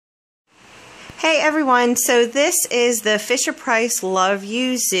Hey everyone, so this is the Fisher-Price Love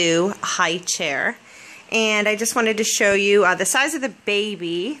You Zoo high chair, and I just wanted to show you the size of the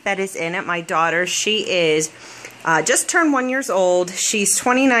baby that is in it. My daughter, she is just turned 1 year old. She's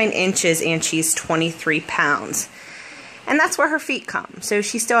 29 inches and she's 23 pounds. And that's where her feet come. So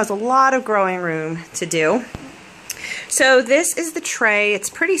she still has a lot of growing room to do. So this is the tray.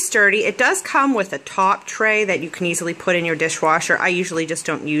 It's pretty sturdy. It does come with a top tray that you can easily put in your dishwasher. I usually just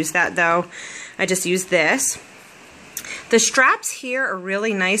don't use that though. I just use this. The straps here are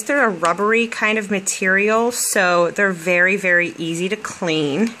really nice. They're a rubbery kind of material, so they're very, very easy to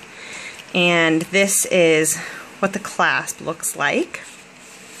clean. And this is what the clasp looks like.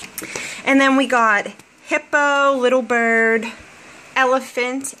 And then we got hippo, little bird,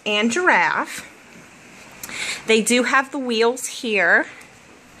 elephant, and giraffe. They do have the wheels here.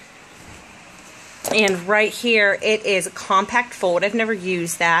 And right here, it is a compact fold. I've never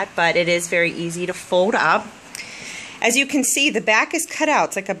used that, but it is very easy to fold up. As you can see, the back is cut out.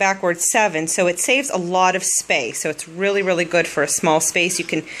 It's like a backward 7, so it saves a lot of space. So it's really, really good for a small space. You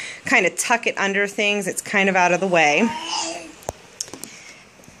can kind of tuck it under things. It's kind of out of the way.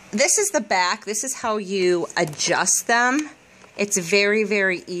 This is the back. This is how you adjust them. It's very,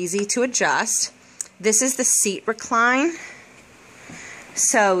 very easy to adjust. This is the seat recline.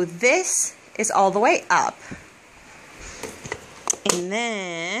 So this is all the way up. And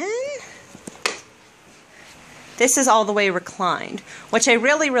then this is all the way reclined, which I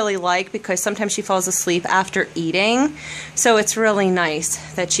really, really like because sometimes she falls asleep after eating. So it's really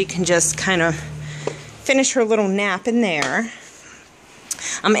nice that she can just kind of finish her little nap in there.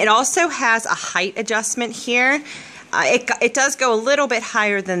 It also has a height adjustment here. It does go a little bit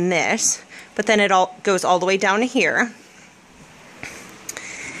higher than this, but then it all goes all the way down to here.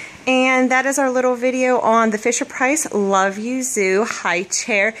 And that is our little video on the Fisher-Price Love You Zoo high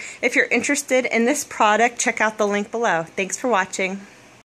chair. If you're interested in this product, check out the link below. Thanks for watching.